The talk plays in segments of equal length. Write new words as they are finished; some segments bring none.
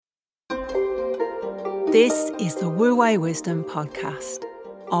This is the Wu Wei Wisdom Podcast.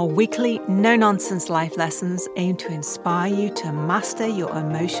 Our weekly no-nonsense life lessons aim to inspire you to master your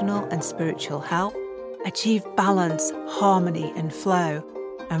emotional and spiritual health, achieve balance, harmony and flow,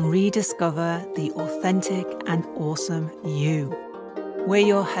 and rediscover the authentic and awesome you. We're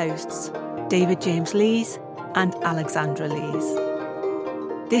your hosts, David James Lees and Alexandra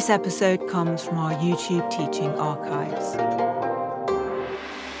Lees. This episode comes from our YouTube teaching archives.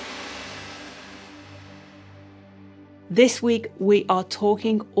 This week, we are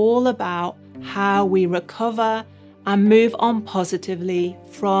talking all about how we recover and move on positively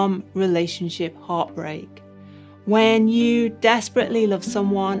from relationship heartbreak. When you desperately love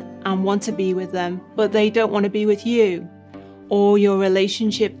someone and want to be with them, but they don't want to be with you, or your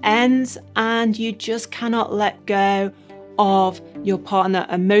relationship ends and you just cannot let go of your partner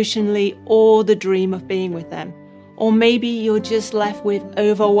emotionally or the dream of being with them. Or maybe you're just left with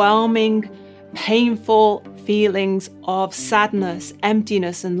overwhelming, painful feelings of sadness,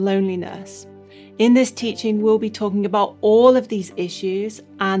 emptiness, and loneliness. In this teaching, we'll be talking about all of these issues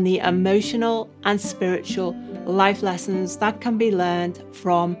and the emotional and spiritual life lessons that can be learned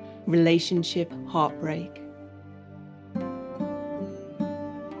from relationship heartbreak.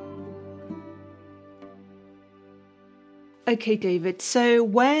 Okay, David, so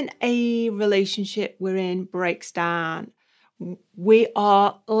when a relationship we're in breaks down, we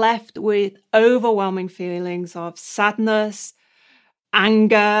are left with overwhelming feelings of sadness,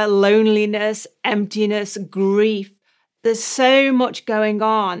 anger, loneliness, emptiness, grief. There's so much going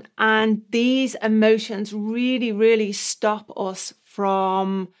on, and these emotions really stop us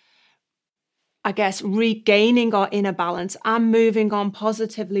from, regaining our inner balance and moving on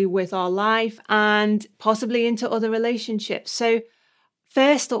positively with our life and possibly into other relationships. So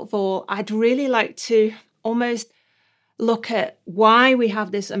first of all, I'd really like to almost look at why we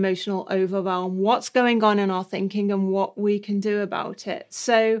have this emotional overwhelm, what's going on in our thinking and what we can do about it.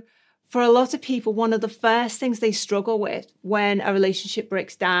 So for a lot of people, one of the first things they struggle with when a relationship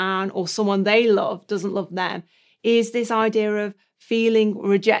breaks down or someone they love doesn't love them is this idea of feeling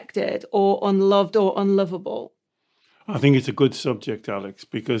rejected or unloved or unlovable. I think it's a good subject, Alex,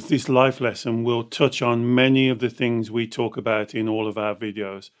 because this life lesson will touch on many of the things we talk about in all of our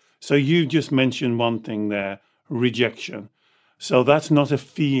videos. So you just mentioned one thing there, rejection. So that's not a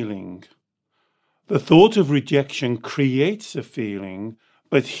feeling. The thought of rejection creates a feeling,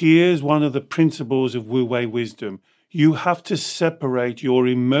 but here's one of the principles of Wu Wei wisdom. You have to separate your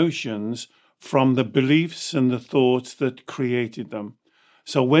emotions from the beliefs and the thoughts that created them.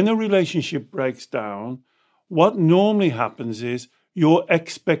 So when a relationship breaks down, what normally happens is your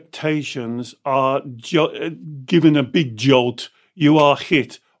expectations are given a big jolt. You are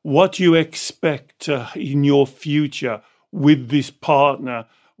hit. What you expect in your future with this partner,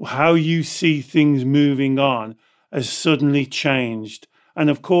 how you see things moving on, has suddenly changed. And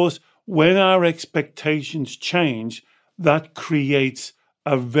of course, when our expectations change, that creates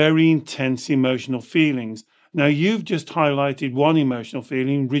a very intense emotional feelings. Now, you've just highlighted one emotional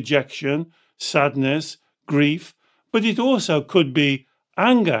feeling, rejection, sadness, grief, but it also could be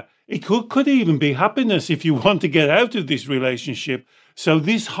anger. It could even be happiness if you want to get out of this relationship. So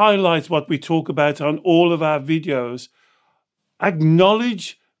this highlights what we talk about on all of our videos.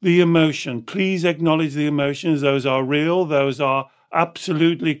 Acknowledge the emotion. Please acknowledge the emotions. Those are real. Those are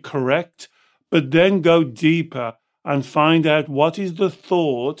absolutely correct. But then go deeper and find out what is the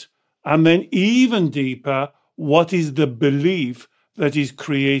thought, and then even deeper, what is the belief that is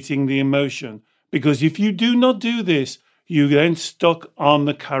creating the emotion. Because if you do not do this, you then stuck on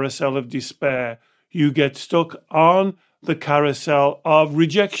the carousel of despair. You get stuck on the carousel of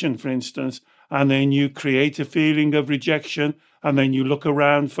rejection, for instance, and then you create a feeling of rejection, and then you look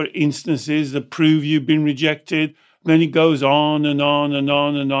around for instances that prove you've been rejected. Then it goes on and on and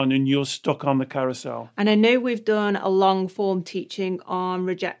on and on, and you're stuck on the carousel. And I know we've done a long form teaching on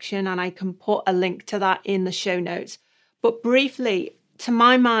rejection, and I can put a link to that in the show notes. But briefly, to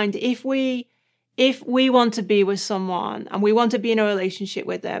my mind, if we want to be with someone and we want to be in a relationship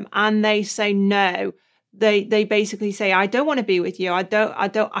with them and they say no, they basically say, I don't want to be with you. I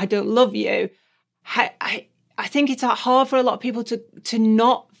don't love you. I think it's hard for a lot of people to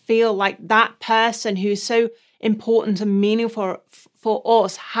not feel like that person who's so important and meaningful for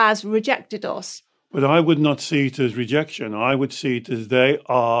us has rejected us. But I would not see it as rejection. I would see it as they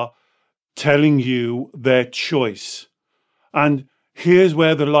are telling you their choice. And here's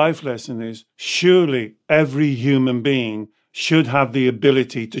where the life lesson is. Surely every human being should have the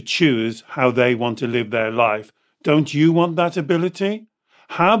ability to choose how they want to live their life. Don't you want that ability?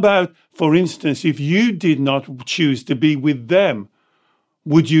 How about, for instance, if you did not choose to be with them,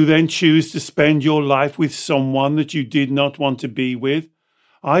 Would you then choose to spend your life with someone that you did not want to be with?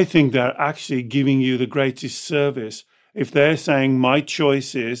 I think they're actually giving you the greatest service if they're saying, my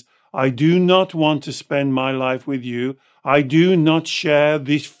choice is, I do not want to spend my life with you. I do not share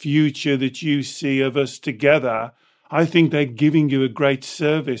this future that you see of us together. I think they're giving you a great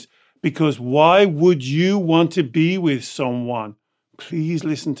service, because why would you want to be with someone? Please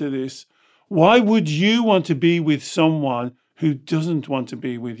listen to this. Why would you want to be with someone who doesn't want to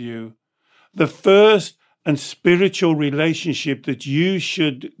be with you? The first and spiritual relationship that you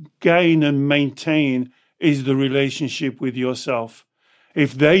should gain and maintain is the relationship with yourself.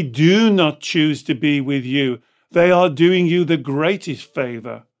 If they do not choose to be with you, they are doing you the greatest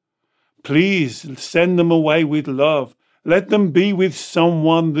favor. Please send them away with love. Let them be with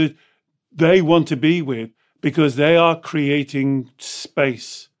someone that they want to be with, because they are creating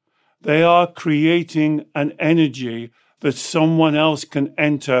space. They are creating an energy that someone else can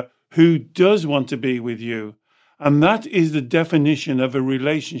enter who does want to be with you. And that is the definition of a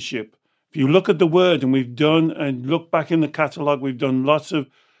relationship. If you look at the word, and we've done, and look back in the catalogue, we've done lots of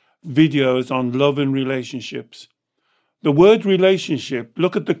videos on love and relationships. The word relationship,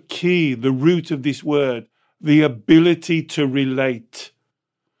 look at the key, the root of this word, the ability to relate.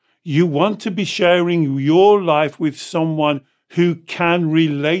 You want to be sharing your life with someone who can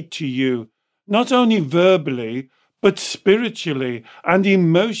relate to you, not only verbally, but spiritually and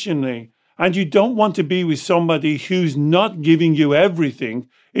emotionally. And you don't want to be with somebody who's not giving you everything.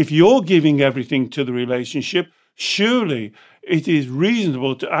 If you're giving everything to the relationship, surely it is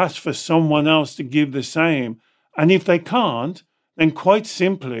reasonable to ask for someone else to give the same. And if they can't, then quite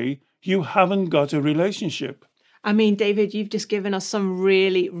simply, you haven't got a relationship. I mean, David, you've just given us some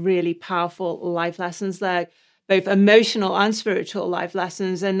really, really powerful life lessons there, both emotional and spiritual life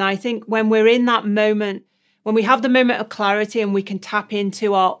lessons. And I think when we're in that moment, when we have the moment of clarity and we can tap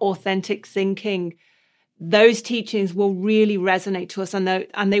into our authentic thinking, those teachings will really resonate to us, and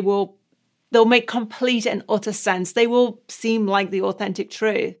they'll make complete and utter sense. They will seem like the authentic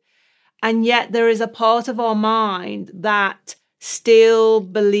truth. And yet there is a part of our mind that still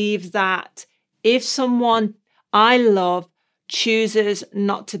believes that if someone I love chooses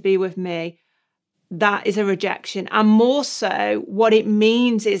not to be with me, that is a rejection. And more so, what it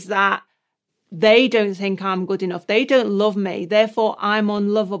means is that they don't think I'm good enough. They don't love me. Therefore, I'm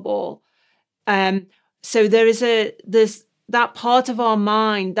unlovable. So there's that part of our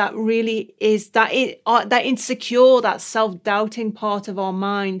mind that really is that insecure, that self-doubting part of our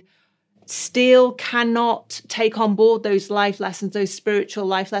mind still cannot take on board those life lessons, those spiritual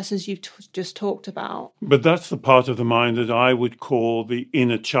life lessons you've just talked about. But that's the part of the mind that I would call the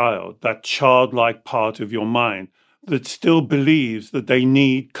inner child, that childlike part of your mind that still believes that they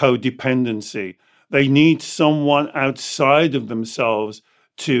need codependency. They need someone outside of themselves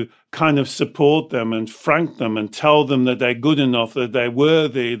to kind of support them and frank them and tell them that they're good enough, that they're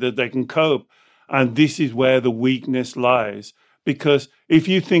worthy, that they can cope. And this is where the weakness lies. Because if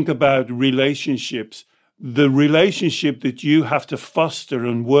you think about relationships, the relationship that you have to foster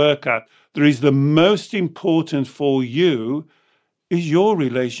and work at, that is the most important for you, is your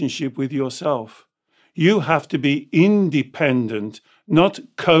relationship with yourself. You have to be independent, not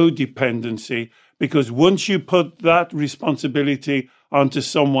codependency, because once you put that responsibility onto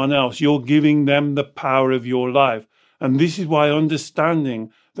someone else, you're giving them the power of your life. And this is why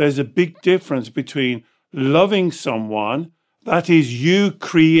understanding there's a big difference between loving someone, that is you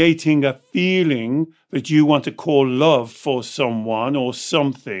creating a feeling that you want to call love for someone or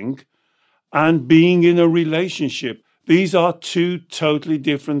something, and being in a relationship. These are two totally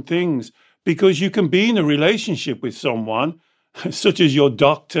different things, because you can be in a relationship with someone, such as your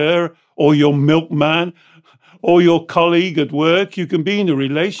doctor or your milkman or your colleague at work. You can be in a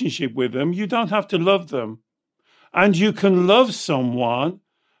relationship with them. You don't have to love them. And you can love someone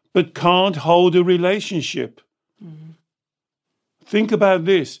but can't hold a relationship. Mm-hmm. Think about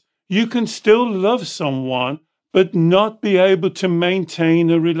this. You can still love someone but not be able to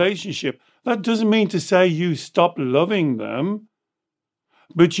maintain a relationship. That doesn't mean to say you stop loving them,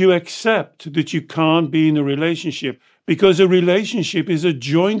 but you accept that you can't be in a relationship, because a relationship is a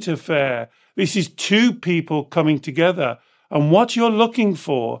joint affair. This is two people coming together. And what you're looking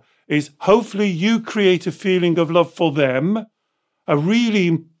for is hopefully you create a feeling of love for them, a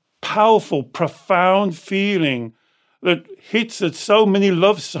really powerful, profound feeling that hits at so many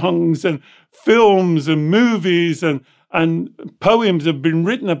love songs and films and movies and poems have been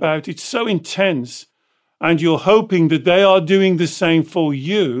written about. It's so intense. And you're hoping that they are doing the same for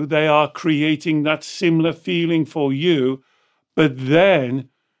you. They are creating that similar feeling for you. But then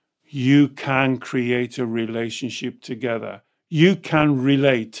you can create a relationship together. you can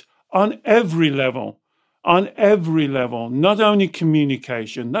relate on every level. On every level, not only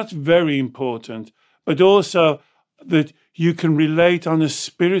communication, that's very important, but also that you can relate on a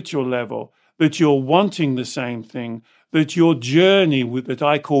spiritual level, that you're wanting the same thing, that your journey with that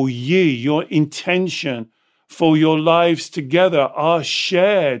I call ye, your intention for your lives together are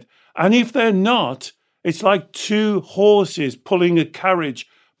shared. And if they're not, it's like two horses pulling a carriage,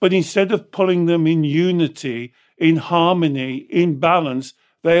 but instead of pulling them in unity, in harmony, in balance,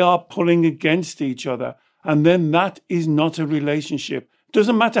 they are pulling against each other. And then that is not a relationship.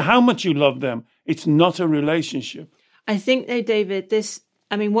 Doesn't matter how much you love them. It's not a relationship. I think though, David,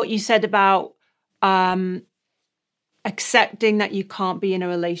 what you said about accepting that you can't be in a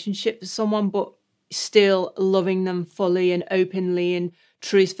relationship with someone, but still loving them fully and openly and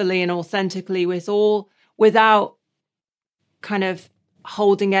truthfully and authentically without kind of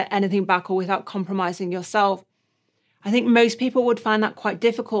holding anything back or without compromising yourself. I think most people would find that quite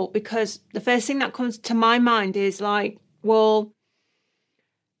difficult, because the first thing that comes to my mind is like, well,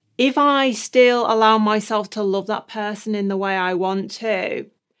 if I still allow myself to love that person in the way I want to,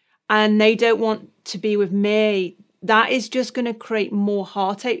 and they don't want to be with me, that is just going to create more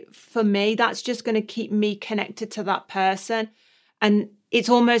heartache for me. That's just going to keep me connected to that person. And it's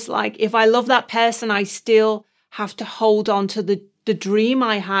almost like if I love that person, I still have to hold on to the dream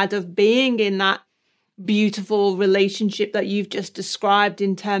I had of being in that beautiful relationship that you've just described,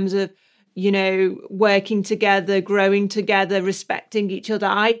 in terms of, working together, growing together, respecting each other.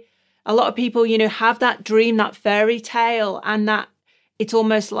 A lot of people, have that dream, that fairy tale, and that it's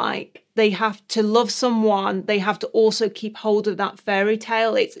almost like they have to love someone. They have to also keep hold of that fairy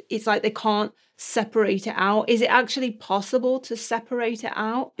tale. It's like they can't separate it out. Is it actually possible to separate it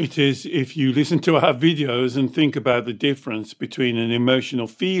out? It is, if you listen to our videos and think about the difference between an emotional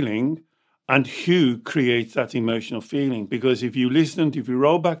feeling and who creates that emotional feeling. Because if you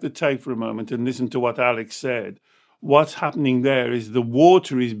roll back the tape for a moment and listen to what Alex said, what's happening there is the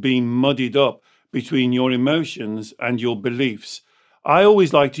water is being muddied up between your emotions and your beliefs. I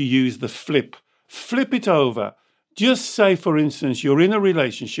always like to use the flip it over. Just say, for instance, you're in a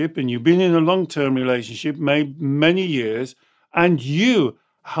relationship and you've been in a long-term relationship, many years, and you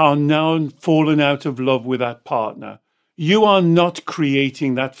are now fallen out of love with that partner. You are not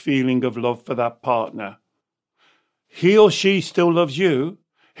creating that feeling of love for that partner. He or she still loves you.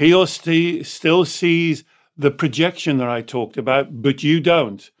 He or she still sees the projection that I talked about, but you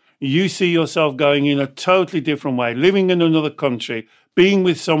don't. You see yourself going in a totally different way, living in another country, being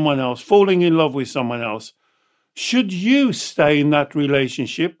with someone else, falling in love with someone else. Should you stay in that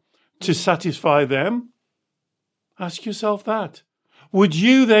relationship to satisfy them? Ask yourself that. Would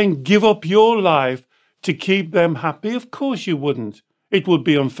you then give up your life to keep them happy? Of course you wouldn't. It would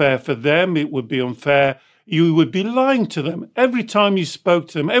be unfair for them. It would be unfair. You would be lying to them. Every time you spoke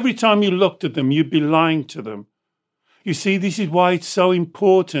to them, every time you looked at them, you'd be lying to them. You see, this is why it's so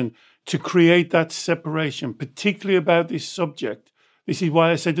important to create that separation, particularly about this subject. This is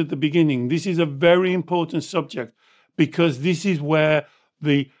why I said at the beginning, this is a very important subject, because this is where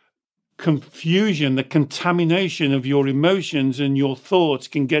the confusion, the contamination of your emotions and your thoughts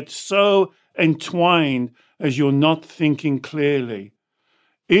can get so entwined as you're not thinking clearly.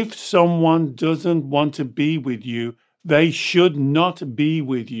 If someone doesn't want to be with you, they should not be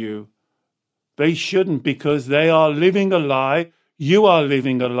with you. They shouldn't, because they are living a lie. You are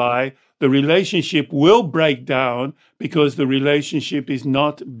living a lie. The relationship will break down because the relationship is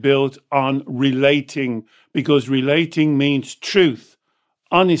not built on relating, because relating means truth,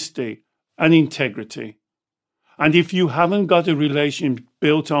 honesty, and integrity. And if you haven't got a relationship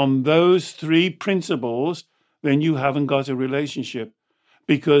built on those three principles, then you haven't got a relationship.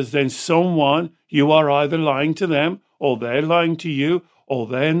 Because then you are either lying to them, or they're lying to you, or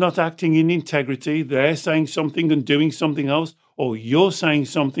they're not acting in integrity, they're saying something and doing something else, or you're saying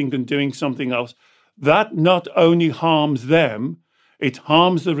something and doing something else. That not only harms them, it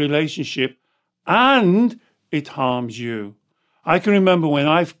harms the relationship, and it harms you. I can remember when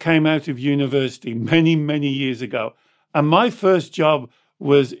I came out of university many, many years ago, and my first job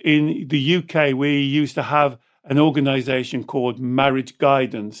was in the UK. We used to have an organization called Marriage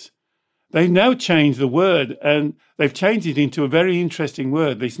Guidance. They've now changed the word, and they've changed it into a very interesting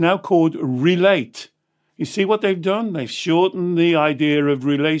word. It's now called Relate. You see what they've done? They've shortened the idea of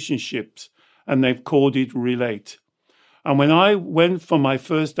relationships, and they've called it Relate. And when I went for my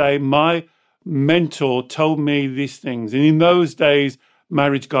first day, my mentor told me these things. And in those days,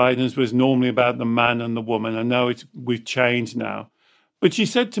 Marriage Guidance was normally about the man and the woman. I know we've changed now. But she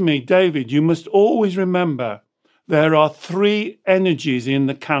said to me, David, you must always remember there are three energies in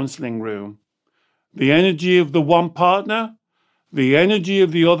the counseling room. The energy of the one partner, the energy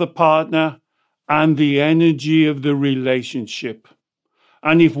of the other partner, and the energy of the relationship.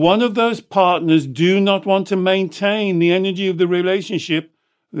 And if one of those partners do not want to maintain the energy of the relationship,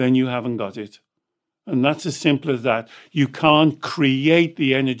 then you haven't got it. And that's as simple as that. You can't create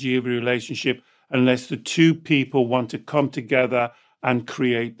the energy of a relationship unless the two people want to come together and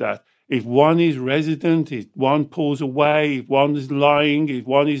create that. If one is resident, if one pulls away, if one is lying, if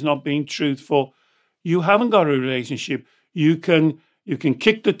one is not being truthful, you haven't got a relationship. You can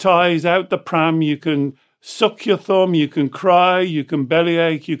kick the tires out the pram, you can suck your thumb, you can cry, you can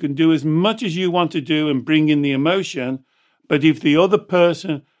bellyache, you can do as much as you want to do and bring in the emotion. But if the other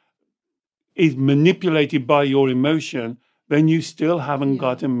person is manipulated by your emotion, then you still haven't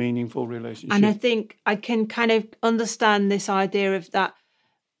got a meaningful relationship. And I think I can kind of understand this idea of that.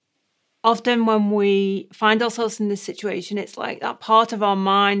 Often when we find ourselves in this situation, it's like that part of our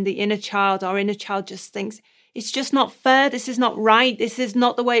mind, the inner child, our inner child just thinks, it's just not fair. This is not right. This is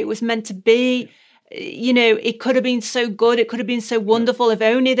not the way it was meant to be. You know, it could have been so good. It could have been so wonderful. If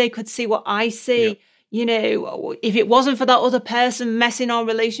only they could see what I see. Yeah. You know, if it wasn't for that other person messing our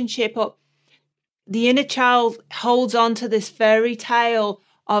relationship up. The inner child holds on to this fairy tale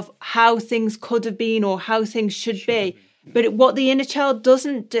of how things could have been or how things should be. But what the inner child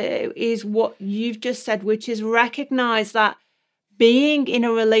doesn't do is what you've just said, which is recognize that being in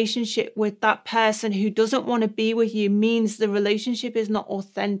a relationship with that person who doesn't want to be with you means the relationship is not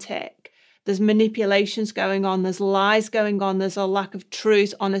authentic. There's manipulations going on. There's lies going on. There's a lack of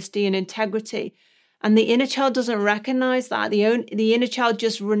truth, honesty, and integrity. And the inner child doesn't recognize that. The inner child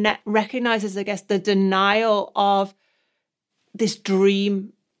just recognizes, I guess, the denial of this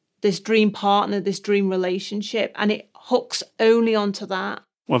dream partner, this dream relationship. And it hooks only onto that.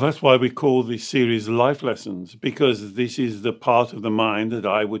 Well, that's why we call this series Life Lessons, because this is the part of the mind that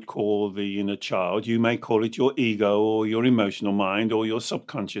I would call the inner child. You may call it your ego or your emotional mind or your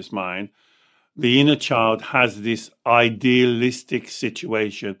subconscious mind. The inner child has this idealistic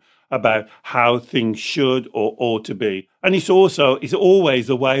situation about how things should or ought to be. And it's always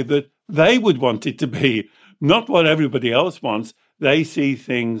the way that they would want it to be, not what everybody else wants. They see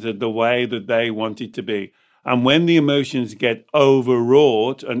things the way that they want it to be. And when the emotions get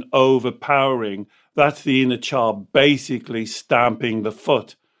overwrought and overpowering, that's the inner child basically stamping the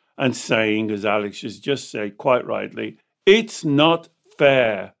foot and saying, as Alex has just said quite rightly, it's not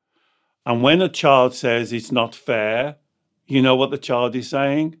fair. And when a child says it's not fair, you know what the child is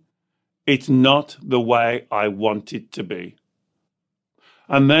saying? It's not the way I want it to be.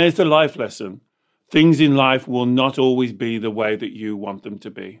 And there's the life lesson. Things in life will not always be the way that you want them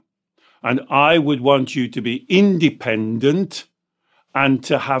to be. And I would want you to be independent and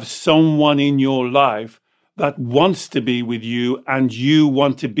to have someone in your life that wants to be with you and you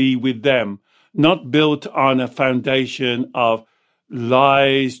want to be with them, not built on a foundation of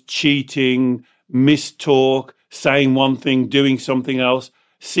lies, cheating, mistalk, saying one thing, doing something else,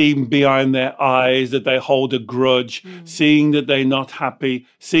 seeing behind their eyes that they hold a grudge, seeing that they're not happy,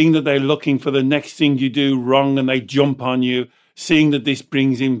 seeing that they're looking for the next thing you do wrong and they jump on you, seeing that this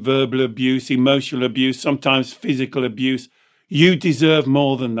brings in verbal abuse, emotional abuse, sometimes physical abuse. You deserve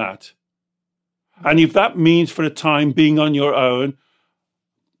more than that. And if that means for a time being on your own,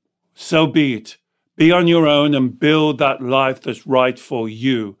 so be it. Be on your own and build that life that's right for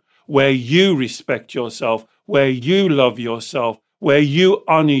you, where you respect yourself, where you love yourself, where you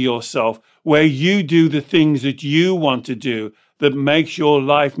honor yourself, where you do the things that you want to do that makes your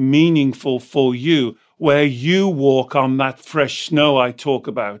life meaningful for you, where you walk on that fresh snow I talk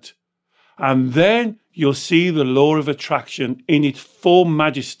about. And then you'll see the law of attraction in its full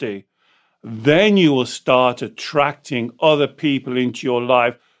majesty. Then you will start attracting other people into your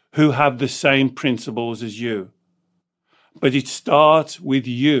life who have the same principles as you. But it starts with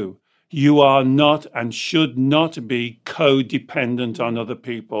you. You are not and should not be codependent on other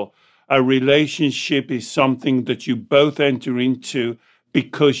people. A relationship is something that you both enter into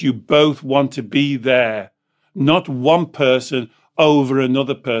because you both want to be there, not one person over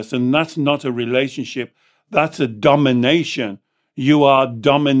another person. That's not a relationship. That's a domination. You are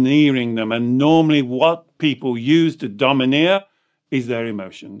domineering them. And normally what people use to domineer is their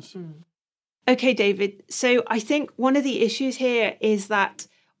emotions. Okay, David. So I think one of the issues here is that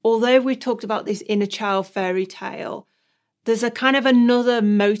although we talked about this inner child fairy tale, there's a kind of another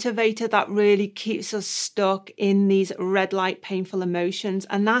motivator that really keeps us stuck in these red light, painful emotions.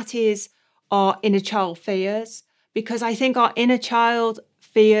 And that is our inner child fears. Because I think our inner child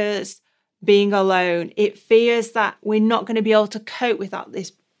fears being alone. It fears that we're not going to be able to cope without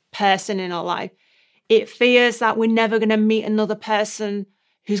this person in our life. It fears that we're never going to meet another person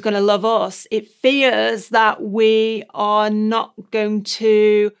who's going to love us. It fears that we are not going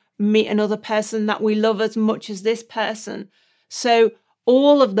to meet another person that we love as much as this person. So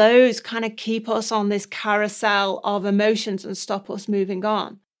all of those kind of keep us on this carousel of emotions and stop us moving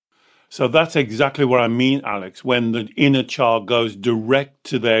on. So that's exactly what I mean, Alex, when the inner child goes direct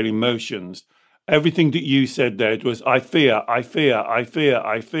to their emotions. Everything that you said there, it was, I fear, I fear, I fear,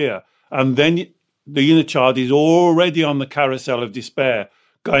 I fear. And then the inner child is already on the carousel of despair,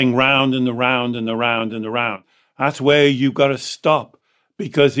 going round and around and around and around. That's where you've got to stop,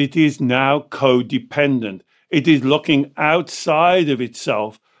 because it is now codependent. It is looking outside of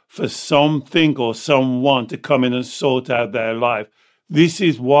itself for something or someone to come in and sort out their life. This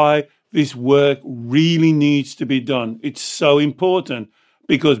is why this work really needs to be done. It's so important,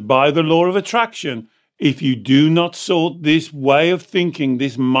 because by the law of attraction, if you do not sort this way of thinking,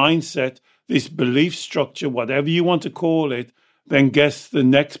 this mindset, this belief structure, whatever you want to call it, then guess the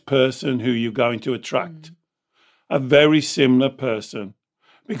next person who you're going to attract. A very similar person,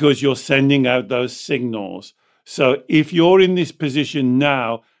 because you're sending out those signals. So if you're in this position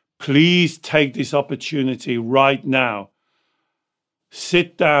now, please take this opportunity right now.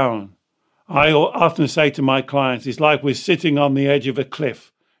 Sit down. I often say to my clients, it's like we're sitting on the edge of a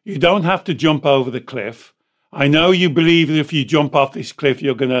cliff. You don't have to jump over the cliff. I know you believe that if you jump off this cliff,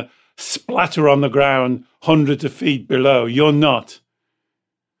 you're going to splatter on the ground hundreds of feet below. You're not.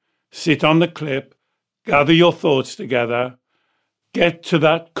 Sit on the cliff, gather your thoughts together, get to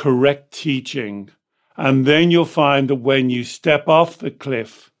that correct teaching, and then you'll find that when you step off the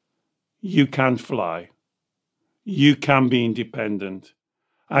cliff, you can fly. You can be independent.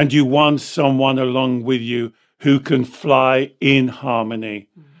 And you want someone along with you who can fly in harmony,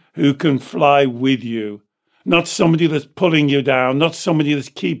 who can fly with you. Not somebody that's pulling you down, not somebody that's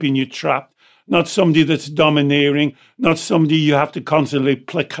keeping you trapped, not somebody that's domineering, not somebody you have to constantly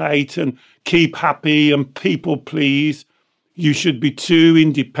placate and keep happy and people please. You should be two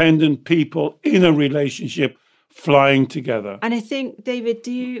independent people in a relationship flying together. And I think, David,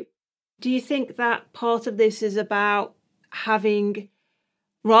 do you think that part of this is about having,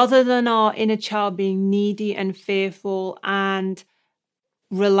 rather than our inner child being needy and fearful and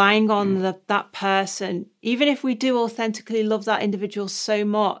relying on that person, even if we do authentically love that individual so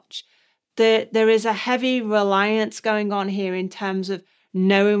much, there is a heavy reliance going on here in terms of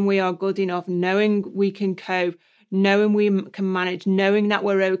knowing we are good enough, knowing we can cope, knowing we can manage, knowing that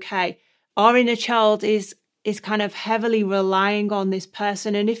we're okay. Our inner child is kind of heavily relying on this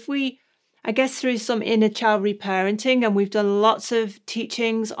person. And if we, I guess through some inner child reparenting, and we've done lots of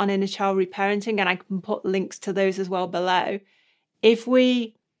teachings on inner child reparenting, and I can put links to those as well below. If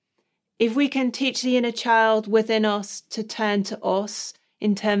we can teach the inner child within us to turn to us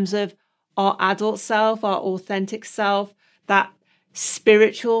in terms of our adult self, our authentic self, that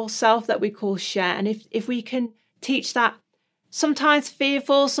spiritual self that we call share, and if we can teach that sometimes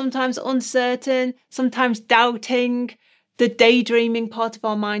fearful, sometimes uncertain, sometimes doubting, the daydreaming part of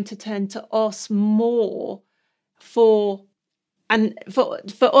our mind to turn to us more for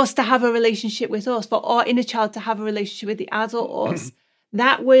us to have a relationship with us, for our inner child to have a relationship with the adult us,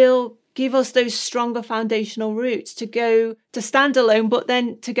 that will give us those stronger foundational roots to stand alone, but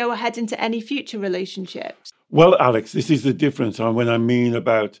then to go ahead into any future relationships. Well, Alex, this is the difference when I mean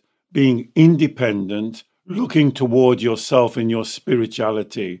about being independent, looking toward yourself and your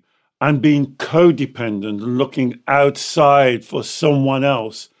spirituality, and being codependent, looking outside for someone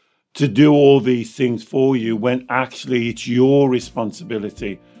else to do all these things for you when actually it's your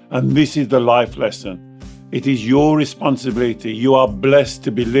responsibility. And this is the life lesson. It is your responsibility. You are blessed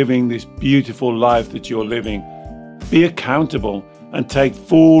to be living this beautiful life that you're living. Be accountable and take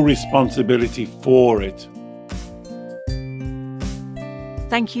full responsibility for it.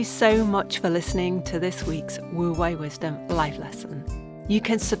 Thank you so much for listening to this week's Wu Wei Wisdom Life Lesson. You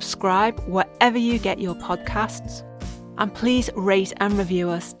can subscribe wherever you get your podcasts, and please rate and review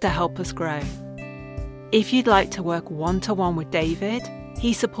us to help us grow. If you'd like to work one-to-one with David,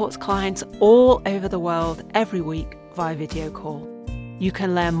 he supports clients all over the world every week via video call. You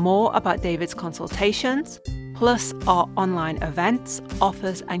can learn more about David's consultations, plus our online events,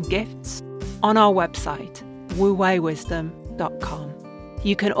 offers and gifts on our website, wuweiwisdom.com.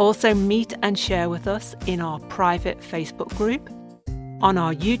 You can also meet and share with us in our private Facebook group, on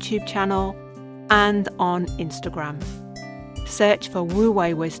our YouTube channel, and on Instagram. Search for Wu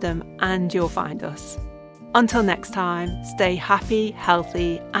Wei Wisdom and you'll find us. Until next time, stay happy,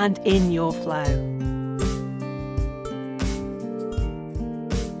 healthy, and in your flow.